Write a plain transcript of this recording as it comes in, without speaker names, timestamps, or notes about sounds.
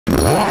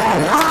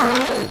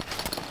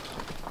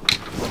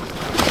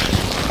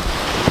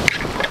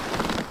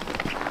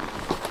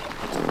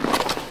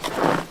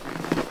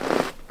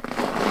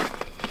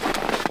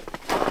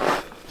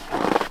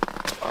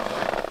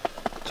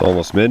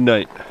almost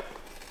midnight.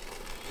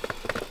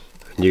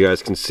 And you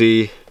guys can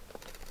see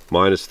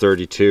minus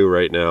 32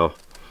 right now.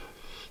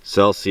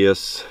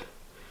 Celsius.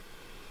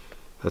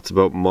 That's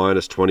about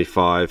minus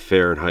 25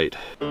 Fahrenheit.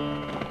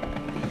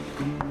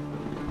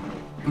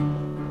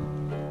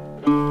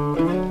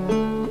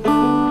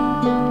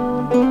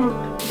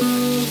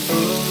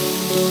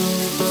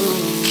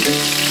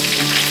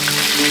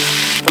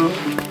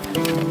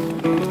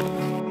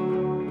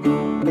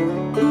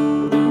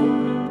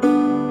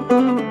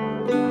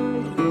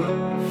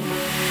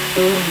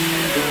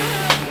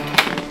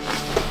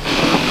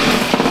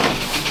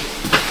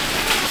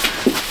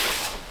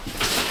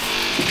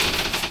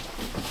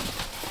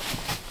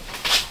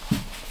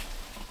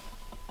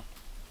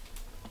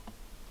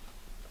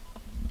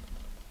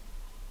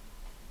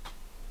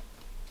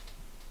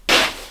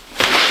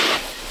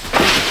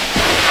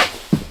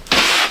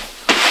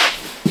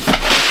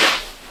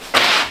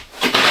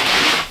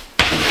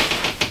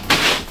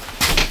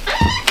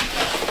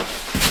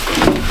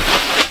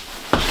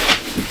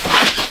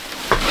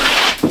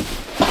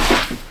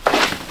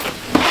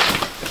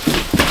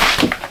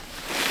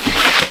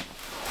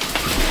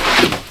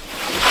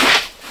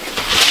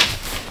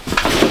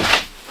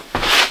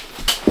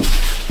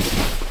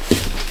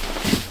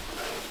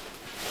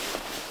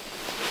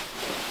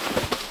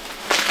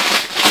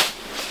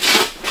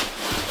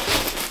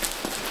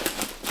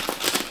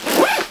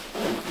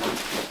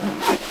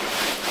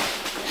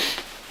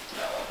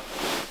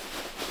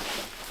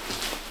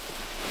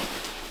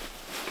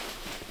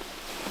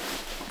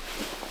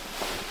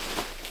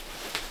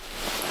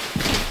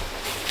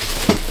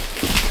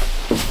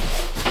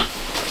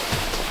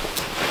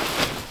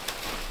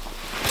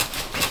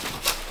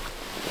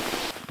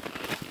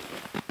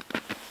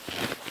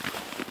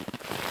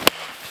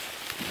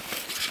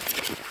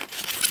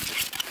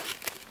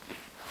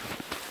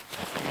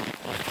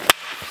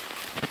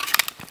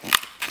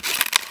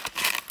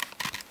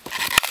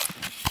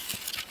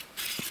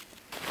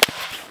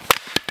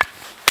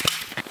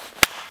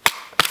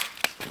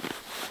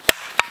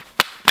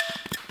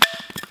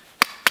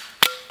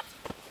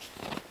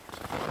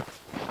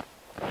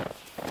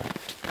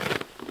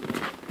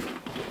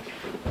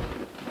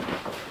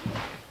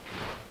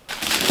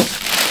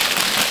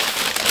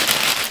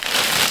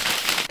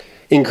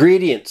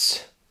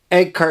 Ingredients: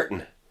 egg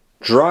carton,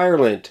 dryer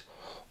lint,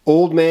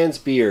 old man's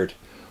beard,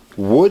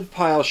 wood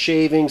pile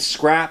shavings,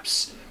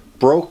 scraps,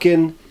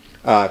 broken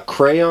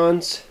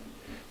crayons,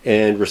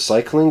 and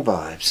recycling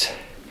vibes.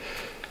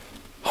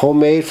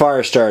 Homemade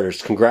fire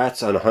starters.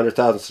 Congrats on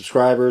 100,000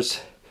 subscribers.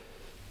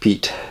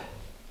 Pete.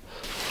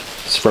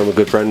 It's from a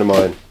good friend of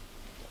mine.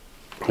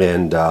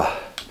 And I'm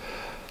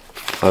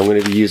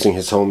going to be using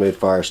his homemade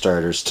fire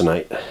starters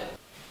tonight.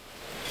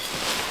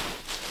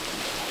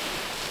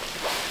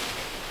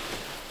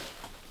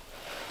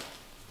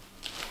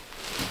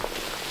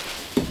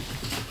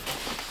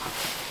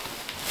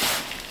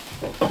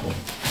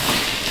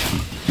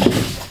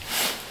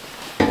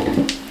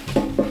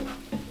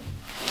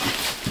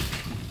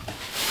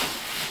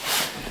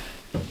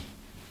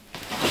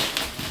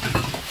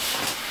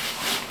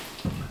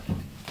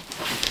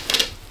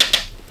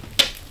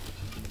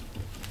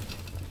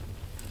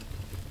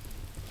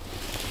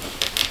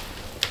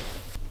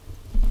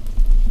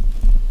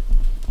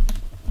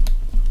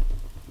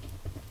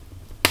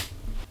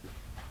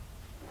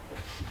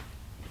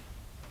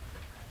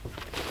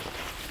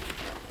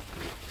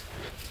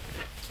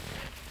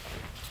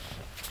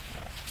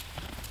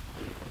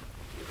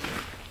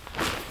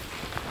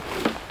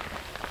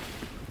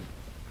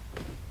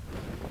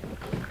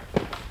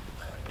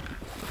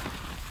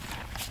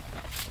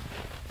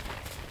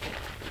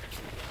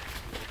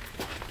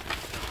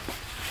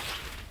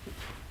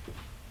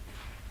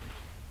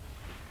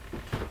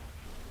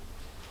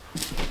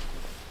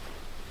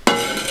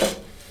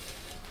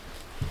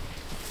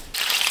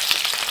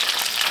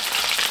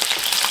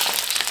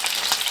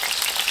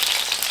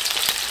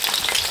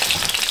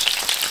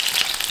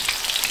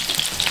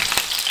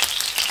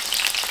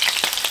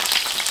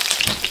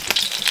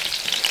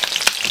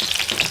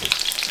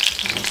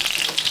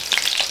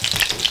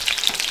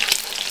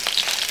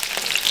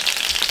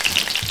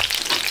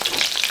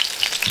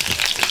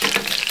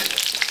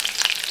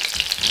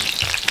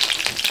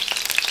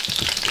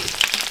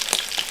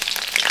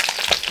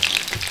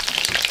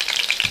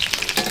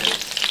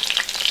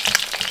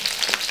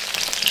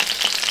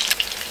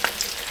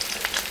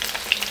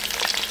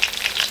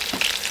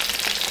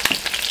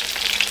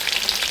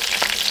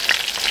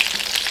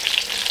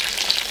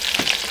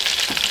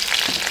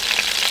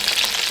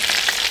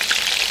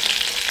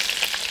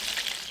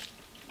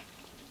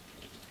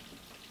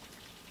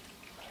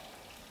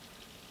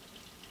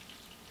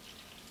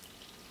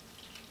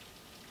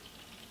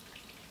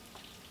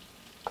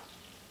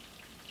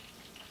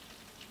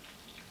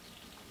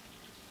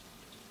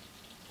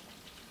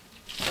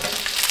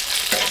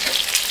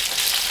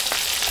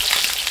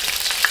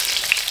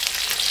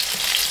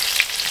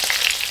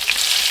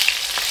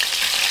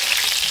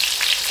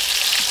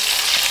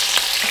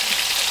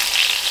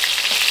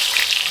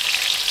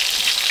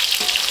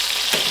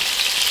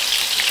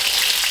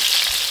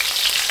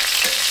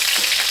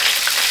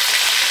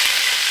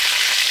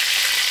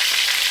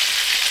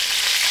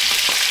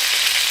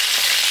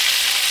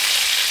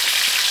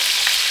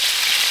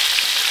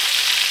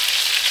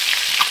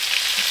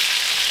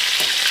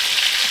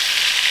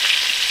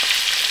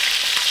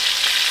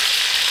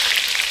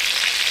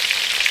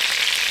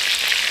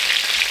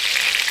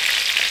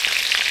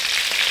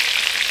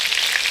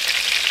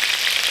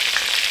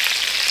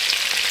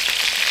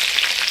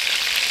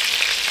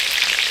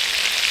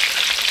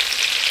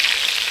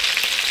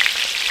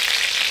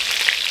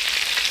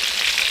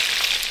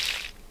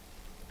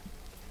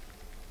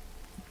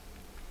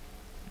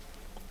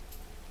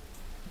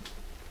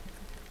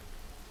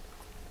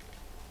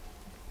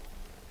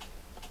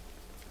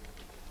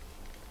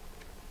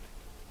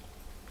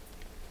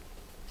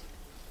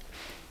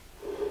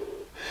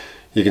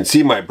 You can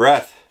see my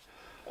breath.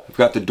 I've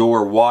got the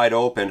door wide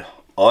open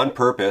on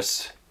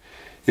purpose.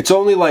 It's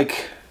only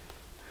like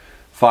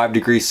 5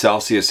 degrees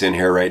Celsius in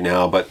here right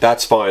now, but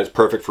that's fine. It's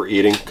perfect for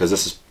eating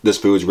because this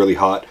food is really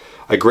hot.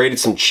 I grated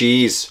some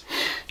cheese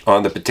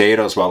on the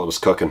potatoes while it was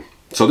cooking.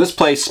 So this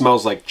place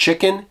smells like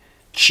chicken,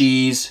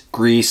 cheese,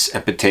 grease,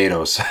 and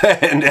potatoes.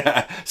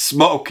 And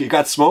smoke. You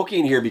got smoky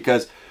in here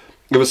because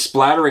it was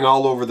splattering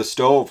all over the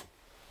stove.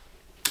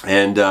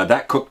 And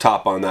that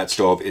cooktop on that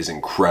stove is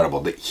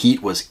incredible. The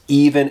heat was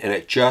even and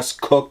it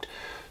just cooked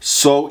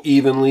so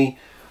evenly.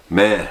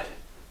 Man,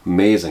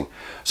 amazing.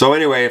 So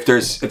anyway, if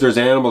there's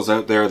animals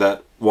out there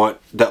that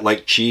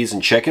like cheese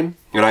and chicken,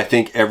 and I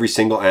think every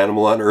single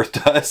animal on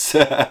earth does,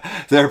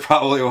 they're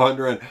probably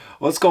wondering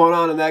what's going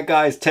on in that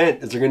guy's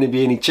tent. Is there going to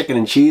be any chicken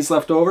and cheese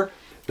left over?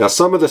 Now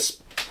some of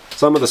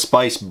the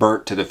spice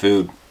burnt to the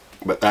food,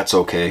 but that's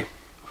okay.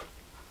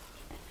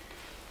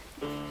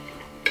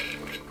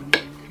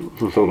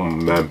 Oh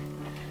man,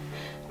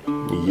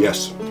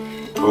 yes.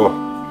 Oh,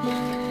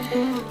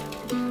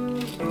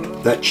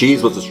 that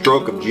cheese was a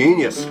stroke of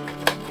genius.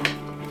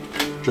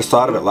 Just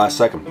thought of it last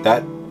second.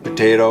 That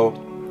potato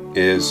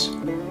is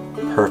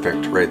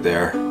perfect right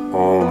there.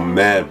 Oh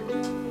man,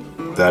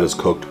 that is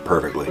cooked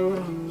perfectly.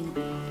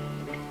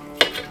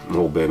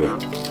 Oh baby.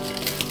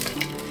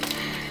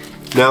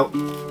 Now,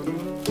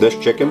 this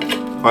chicken,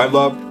 I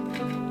love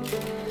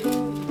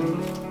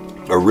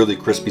a really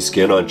crispy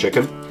skin on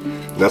chicken.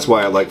 That's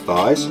why I like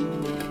thighs.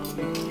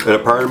 And a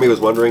part of me was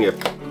wondering if,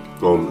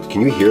 oh,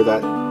 can you hear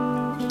that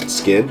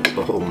skin?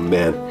 Oh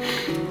man.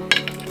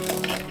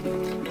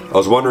 I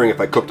was wondering if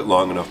I cooked it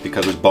long enough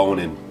because there's bone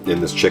in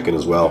this chicken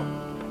as well.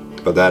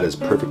 But that is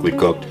perfectly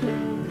cooked.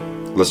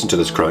 Listen to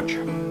this crunch.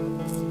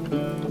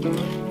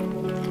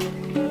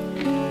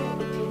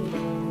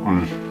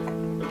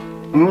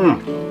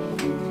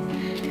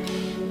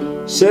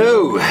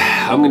 So,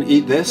 I'm gonna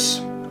eat this,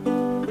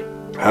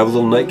 have a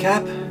little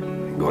nightcap,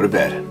 and go to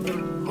bed.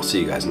 I'll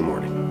see you guys in the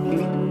morning.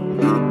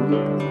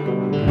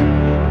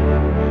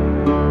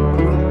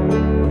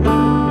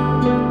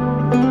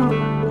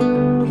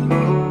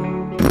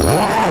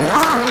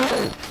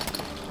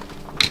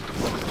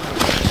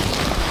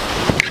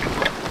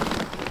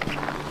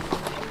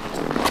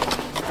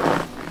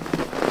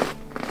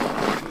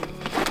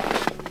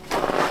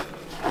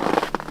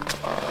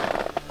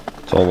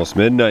 It's almost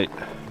midnight.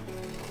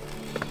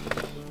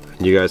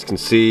 You guys can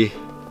see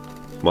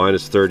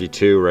minus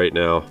 32 right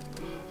now.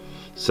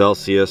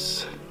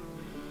 Celsius,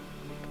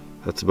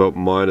 that's about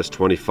minus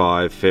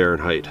 25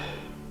 Fahrenheit.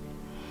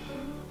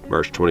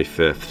 March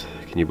 25th.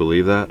 Can you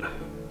believe that?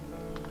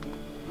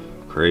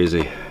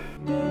 Crazy.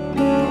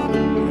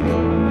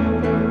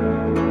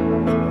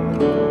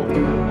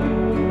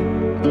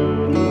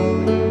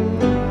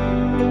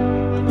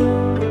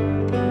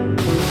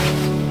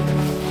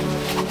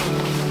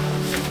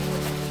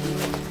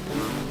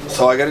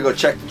 So I gotta go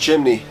check the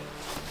chimney.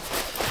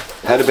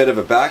 Had a bit of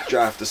a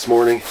backdraft this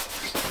morning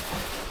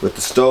with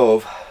the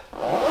stove.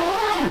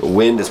 The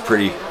wind is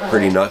pretty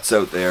nuts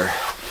out there.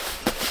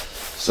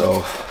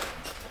 So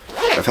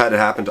I've had it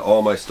happen to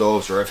all my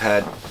stoves where I've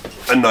had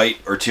a night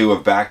or two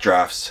of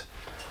backdrafts.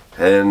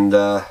 And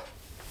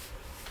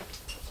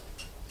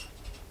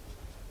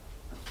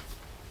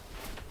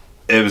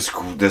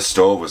this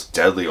stove was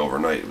deadly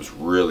overnight. It was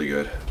really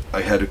good.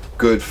 I had a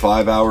good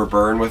 5-hour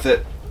burn with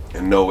it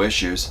and no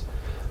issues.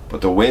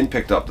 But the wind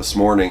picked up this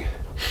morning.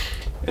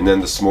 And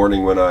then this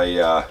morning when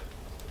I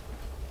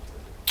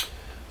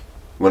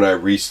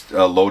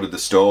loaded the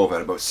stove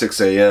at about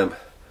 6 a.m.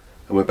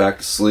 I went back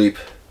to sleep,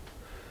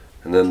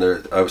 and then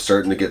I was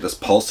starting to get this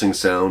pulsing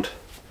sound,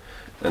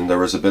 and there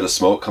was a bit of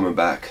smoke coming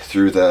back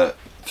through the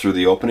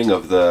opening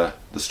of the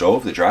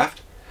stove, the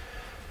draft.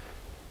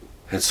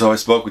 And so I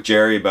spoke with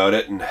Jerry about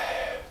it, and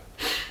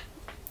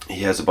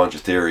he has a bunch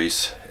of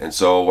theories. And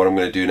so what I'm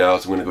going to do now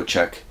is I'm going to go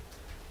check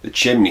the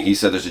chimney. He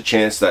said there's a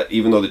chance that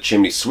even though the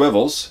chimney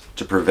swivels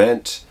to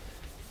prevent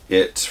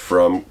it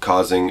from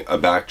causing a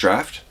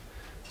backdraft,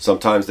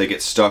 sometimes they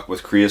get stuck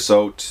with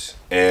creosote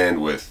and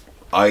with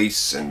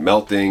ice and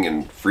melting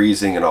and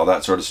freezing and all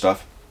that sort of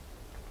stuff.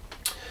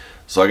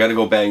 So I got to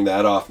go bang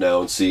that off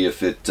now and see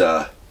if it's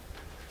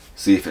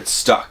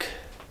stuck.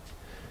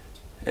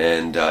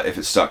 And if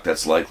it's stuck,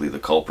 that's likely the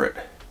culprit.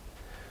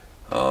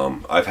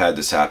 I've had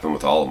this happen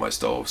with all of my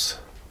stoves.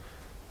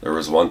 There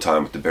was one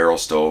time with the barrel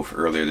stove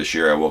earlier this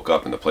year, I woke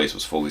up and the place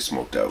was fully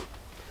smoked out.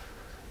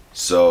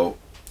 So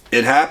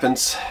it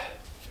happens.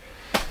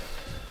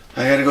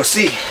 I gotta go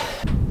see.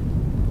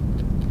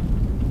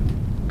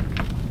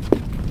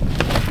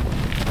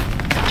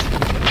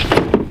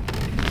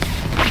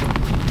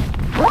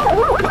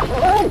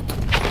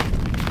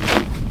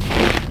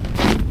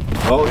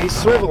 Oh, he's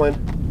swiveling.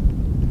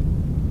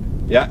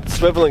 Yeah,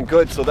 swiveling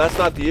good, so that's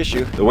not the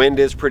issue. The wind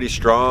is pretty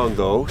strong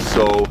though,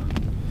 so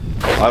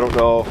I don't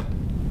know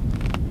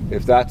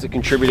if that's a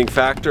contributing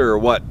factor or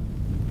what.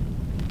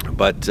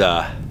 But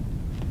yeah,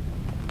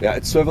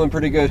 it's swiveling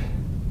pretty good.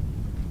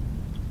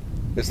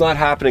 It's not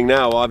happening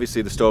now.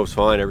 Obviously the stove's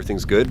fine,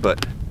 everything's good,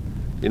 but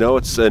you know,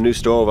 it's a new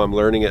stove, I'm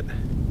learning it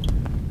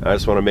I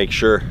just want to make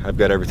sure I've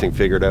got everything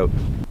figured out.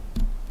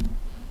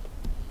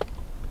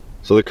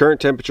 So the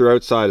current temperature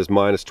outside is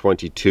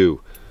 -22,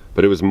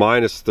 but it was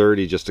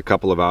 -30 just a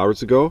couple of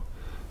hours ago.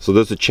 So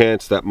there's a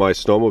chance that my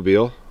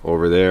snowmobile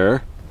over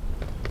there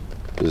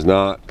is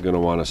not going to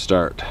want to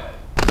start.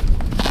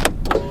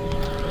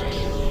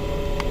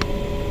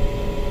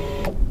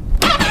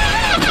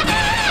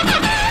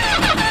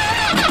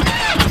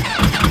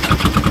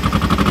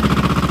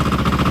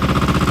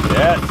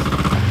 Yes.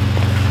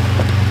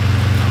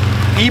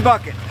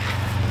 E-bucket.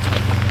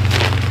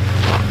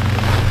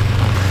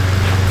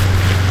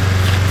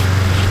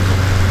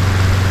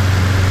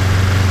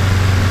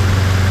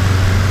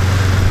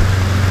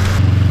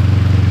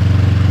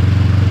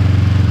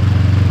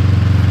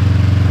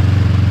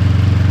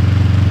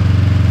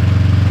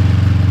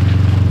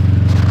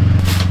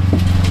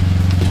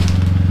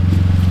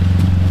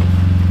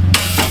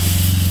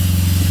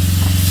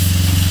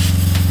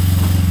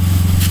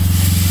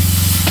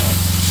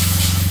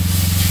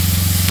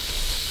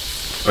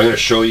 I'm going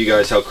to show you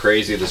guys how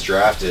crazy this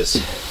draft is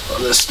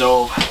on this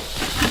stove.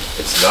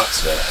 It's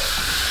nuts, man.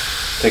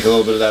 Take a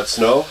little bit of that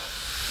snow.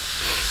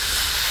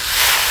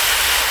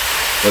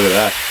 Look at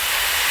that.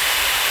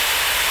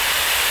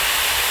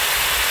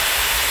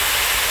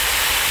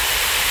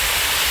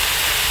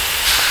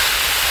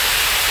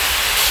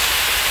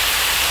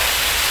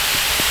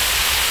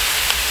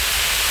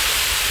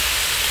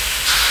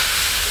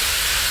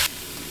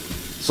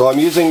 So I'm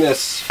using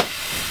this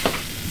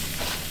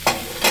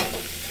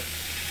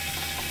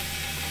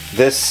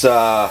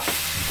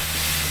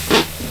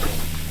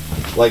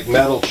like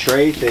metal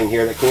tray thing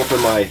here that came from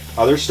my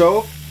other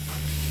stove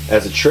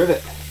as a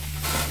trivet,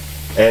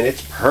 and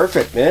it's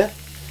perfect, man.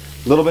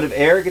 A little bit of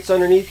air gets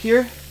underneath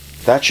here.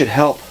 That should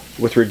help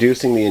with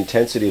reducing the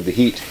intensity of the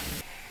heat.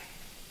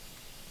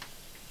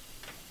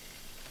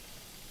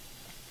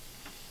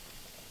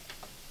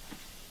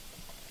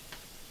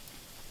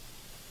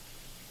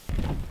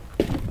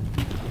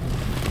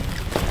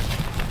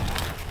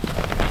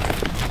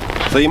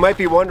 So you might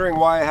be wondering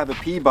why I have a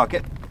pea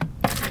bucket.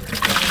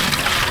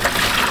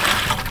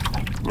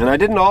 And I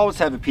didn't always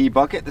have a pea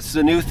bucket. This is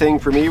a new thing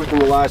for me within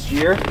the last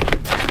year.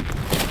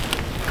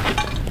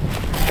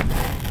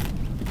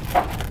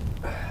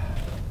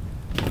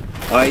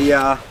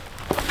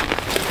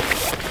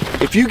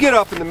 If you get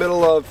up in the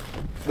middle of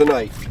the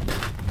night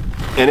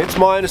and it's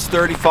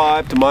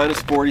 -35 to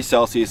 -40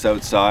 Celsius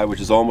outside, which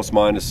is almost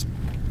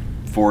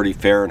 -40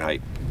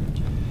 Fahrenheit,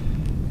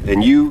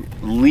 and you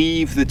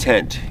leave the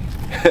tent,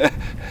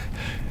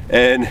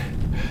 and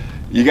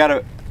you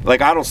gotta,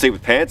 like, I don't sleep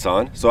with pants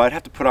on, so I'd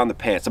have to put on the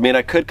pants. I mean,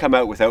 I could come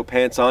out without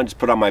pants on, just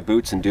put on my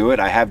boots and do it.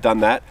 I have done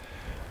that.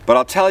 But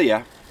I'll tell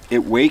you,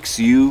 it wakes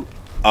you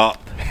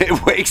up.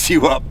 It wakes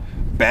you up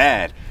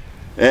bad.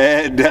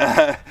 And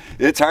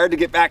it's hard to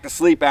get back to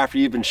sleep after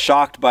you've been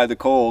shocked by the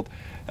cold.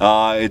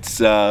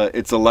 It's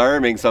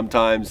alarming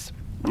sometimes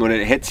when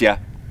it hits you.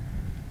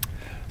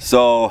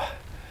 So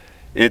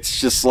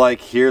it's just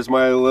like, here's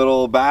my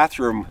little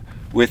bathroom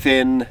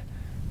within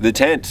the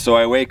tent. So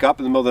I wake up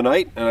in the middle of the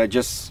night and I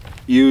just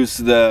use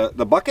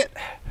the bucket,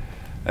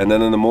 and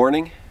then in the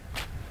morning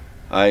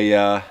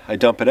I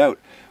dump it out.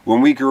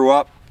 When we grew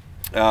up,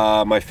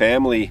 my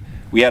family,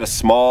 we had a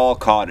small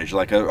cottage,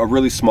 like a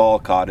really small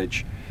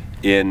cottage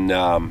in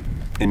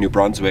New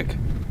Brunswick,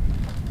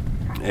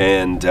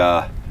 and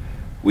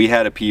we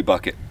had a pea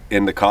bucket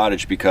in the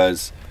cottage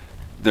because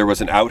there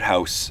was an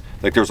outhouse.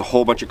 Like, there was a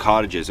whole bunch of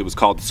cottages. It was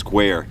called the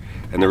Square,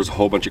 and there was a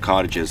whole bunch of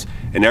cottages,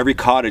 and every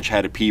cottage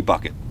had a pea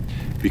bucket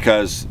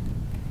because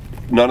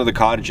none of the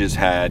cottages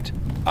had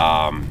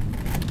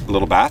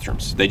little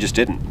bathrooms. They just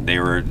didn't. They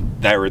were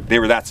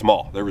that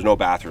small. There was no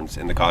bathrooms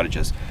in the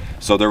cottages,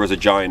 so there was a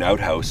giant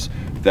outhouse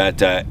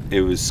that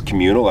it was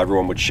communal.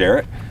 Everyone would share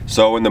it.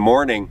 So in the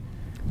morning,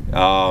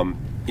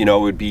 you know,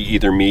 it would be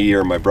either me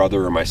or my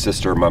brother or my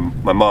sister.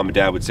 My mom and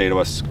dad would say to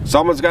us,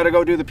 "Someone's got to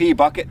go do the pea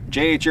bucket.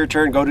 Jay, it's your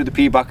turn. Go do the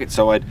pea bucket."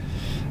 So I'd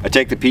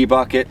take the pea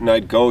bucket and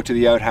I'd go to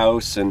the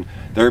outhouse, and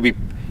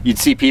you'd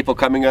see people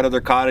coming out of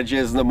their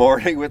cottages in the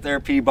morning with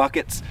their pea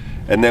buckets,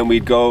 and then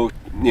we'd go,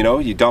 you know,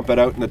 you dump it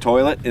out in the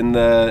toilet in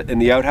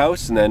the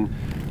outhouse, and then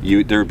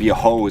there'd be a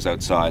hose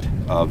outside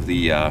of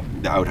the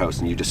outhouse,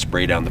 and you just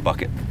spray down the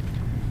bucket,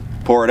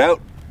 pour it out,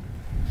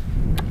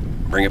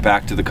 bring it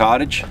back to the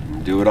cottage,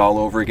 and do it all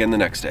over again the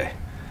next day.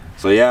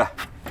 So yeah,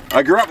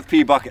 I grew up with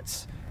pea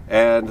buckets,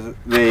 and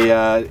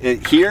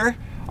here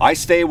I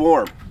stay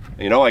warm.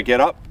 You know, I get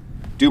up,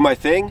 do my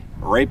thing,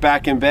 right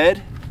back in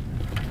bed,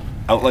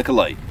 out like a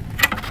light.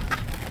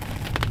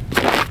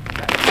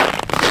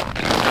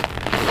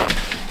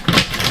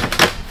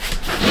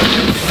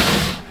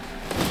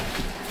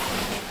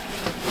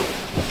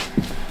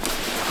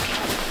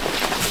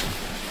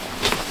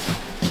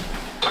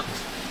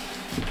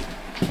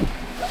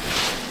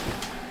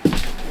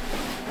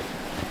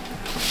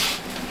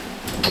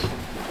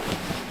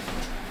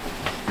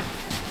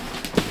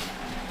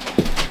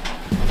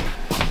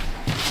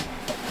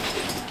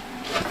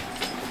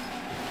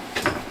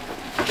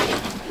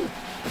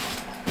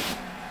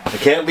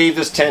 can't leave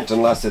this tent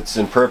unless it's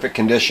in perfect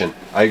condition.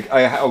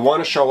 I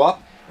want to show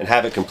up and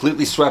have it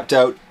completely swept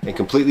out and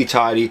completely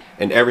tidy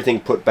and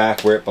everything put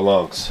back where it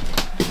belongs.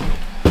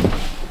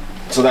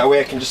 So that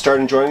way I can just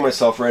start enjoying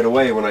myself right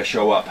away when I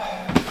show up.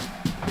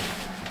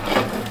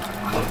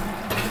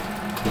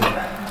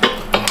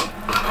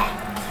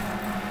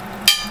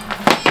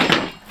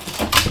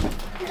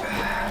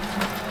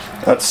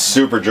 That's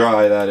super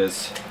dry, that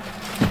is.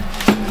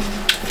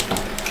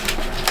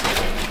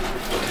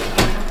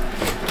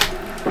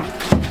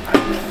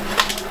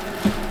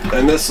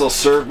 And this will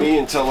serve me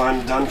until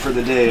I'm done for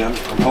the day, I'm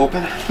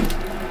hoping.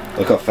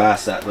 Look how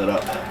fast that lit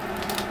up.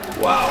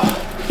 Wow.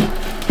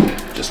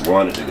 Just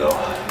wanted to go.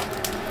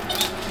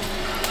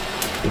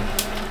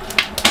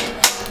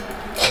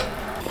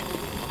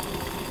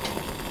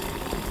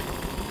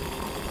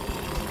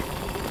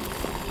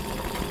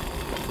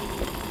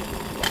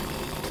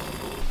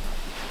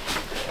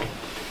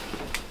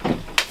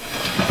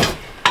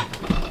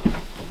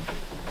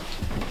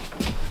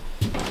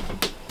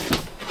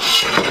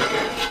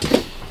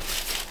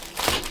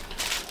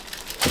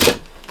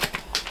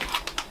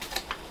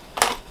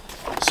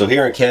 So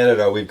here in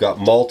Canada, we've got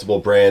multiple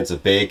brands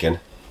of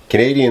bacon.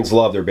 Canadians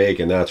love their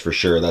bacon, that's for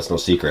sure, that's no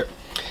secret.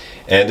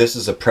 And this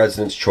is a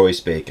President's Choice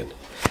bacon.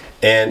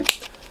 And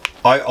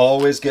I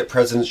always get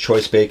President's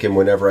Choice bacon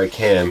whenever I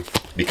can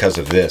because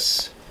of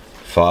this.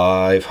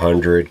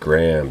 500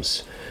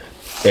 grams.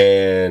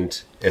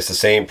 And it's the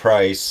same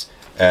price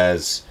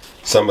as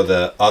some of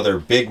the other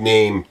big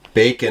name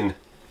bacon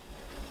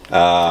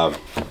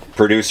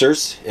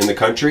producers in the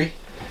country.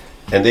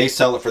 And they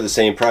sell it for the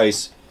same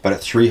price, but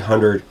at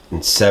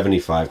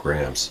 375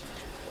 grams.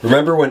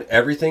 Remember when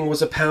everything was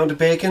a pound of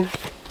bacon?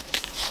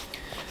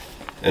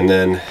 And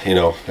then, you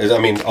know, I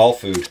mean, all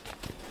food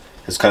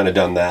has kind of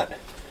done that.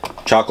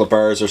 Chocolate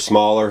bars are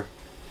smaller.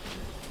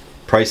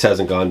 Price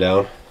hasn't gone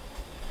down.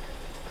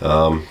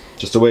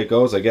 Just the way it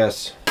goes, I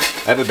guess.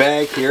 I have a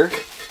bag here,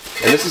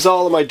 and this is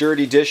all of my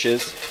dirty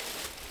dishes.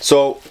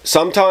 So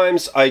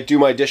sometimes I do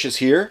my dishes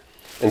here,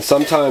 and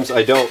sometimes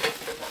I don't.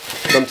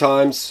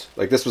 Sometimes,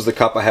 like this was the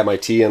cup I had my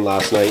tea in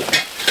last night.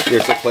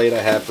 Here's the plate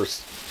I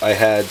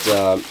had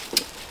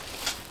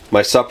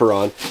my supper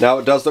on. Now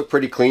it does look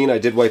pretty clean. I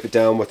did wipe it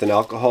down with an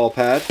alcohol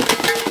pad,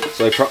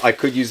 so I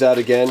could use that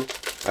again.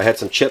 I had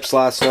some chips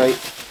last night.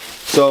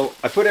 So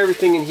I put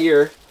everything in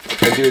here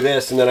and do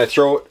this, and then I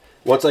throw it,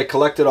 once I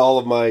collected all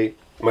of my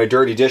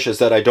dirty dishes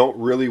that I don't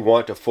really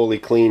want to fully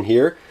clean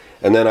here,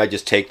 and then I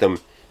just take them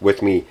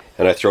with me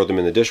and I throw them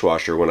in the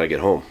dishwasher when I get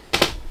home.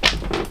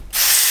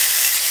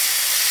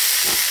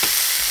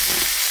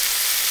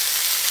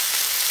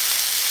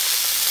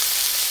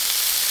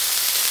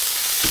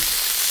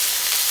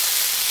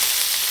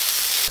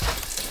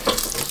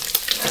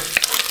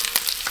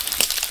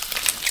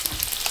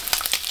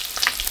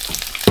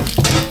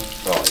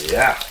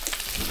 Yeah.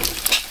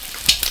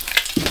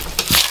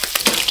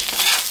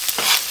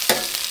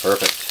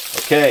 Perfect.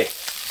 Okay.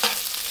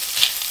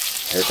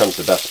 Here comes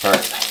the best part.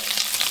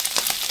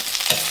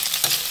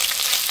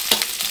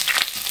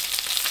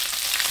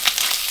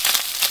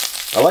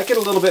 I like it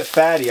a little bit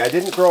fatty. I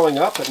didn't growing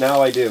up, but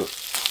now I do.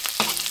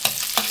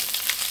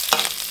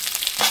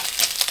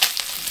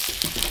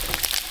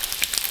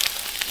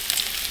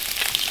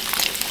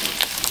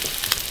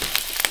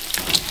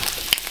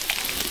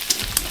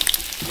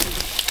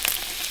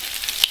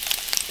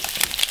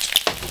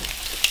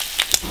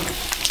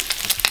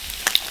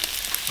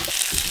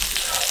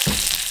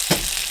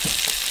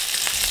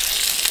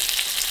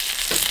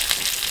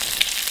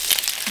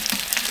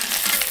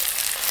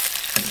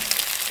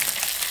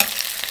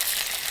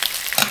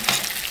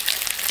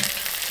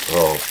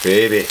 Oh,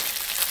 baby.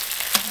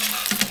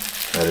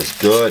 That is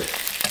good.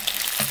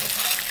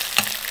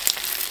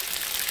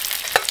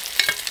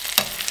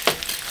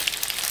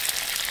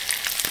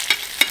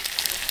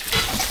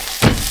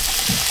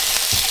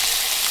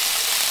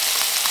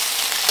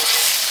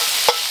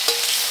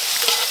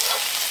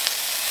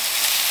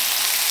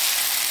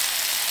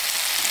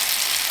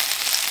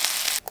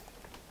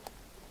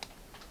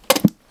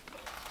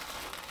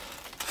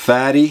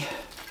 Fatty,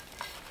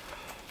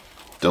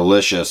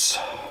 delicious.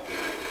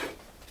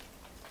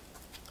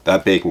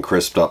 That bacon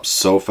crisped up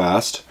so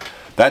fast.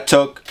 That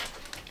took,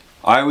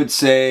 I would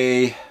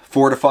say,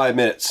 4 to 5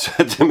 minutes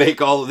to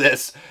make all of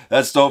this.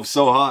 That stove's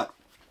so hot.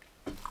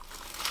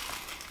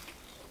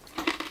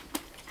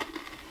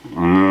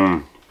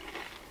 Mmm.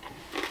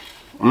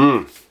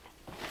 Mmm.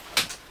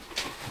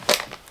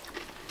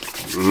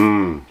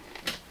 Mmm.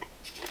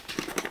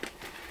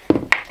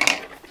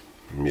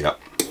 Yep.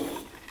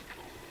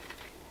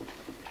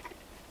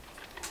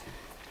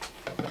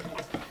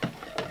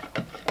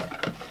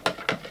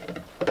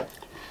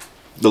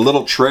 The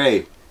little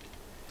tray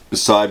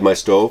beside my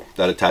stove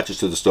that attaches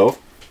to the stove,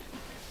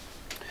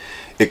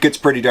 it gets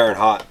pretty darn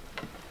hot,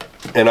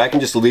 and I can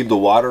just leave the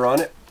water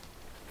on it.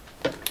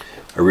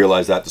 I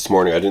realized that this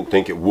morning. I didn't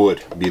think it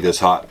would be this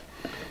hot,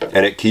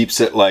 and it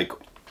keeps it like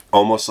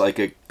almost like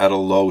at a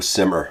low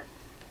simmer.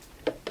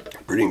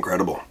 Pretty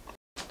incredible.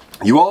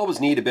 You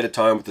always need a bit of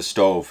time with the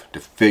stove to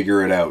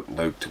figure it out,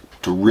 to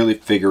to really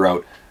figure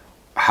out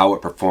how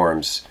it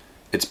performs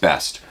its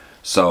best.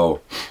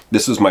 So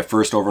this was my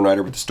first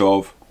overnighter with the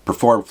stove.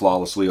 Performed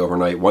flawlessly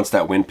overnight. Once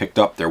that wind picked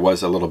up, there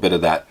was a little bit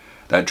of that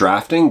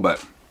drafting,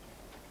 but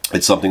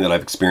it's something that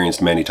I've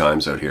experienced many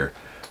times out here.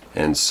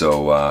 And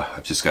so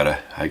I've just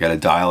gotta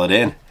dial it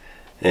in.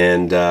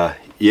 And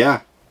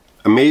yeah,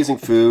 amazing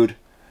food,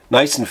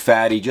 nice and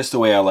fatty, just the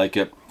way I like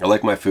it. I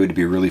like my food to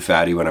be really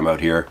fatty when I'm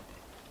out here,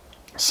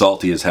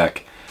 salty as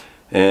heck.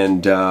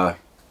 And yeah,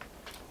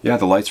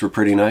 the lights were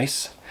pretty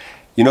nice.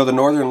 You know, the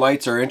northern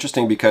lights are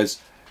interesting because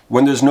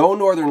when there's no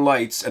northern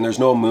lights and there's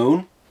no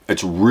moon,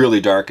 it's really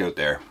dark out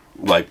there,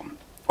 like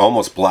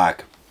almost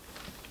black.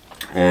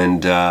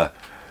 And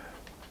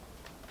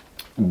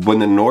when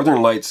the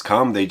northern lights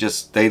come, they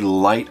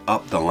light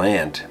up the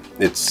land.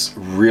 It's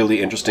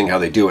really interesting how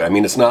they do it. I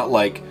mean, it's not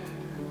like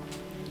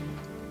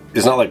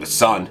the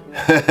sun.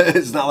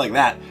 It's not like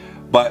that.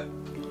 But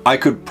I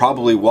could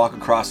probably walk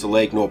across the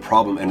lake, no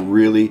problem, and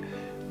really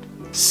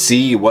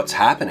see what's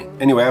happening.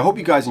 Anyway, I hope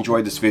you guys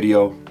enjoyed this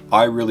video.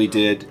 I really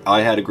did.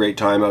 I had a great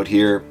time out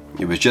here.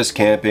 It was just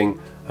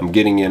camping. I'm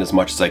getting in as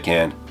much as I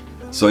can.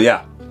 So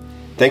yeah,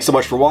 thanks so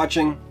much for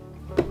watching.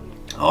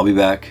 I'll be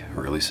back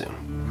really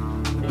soon.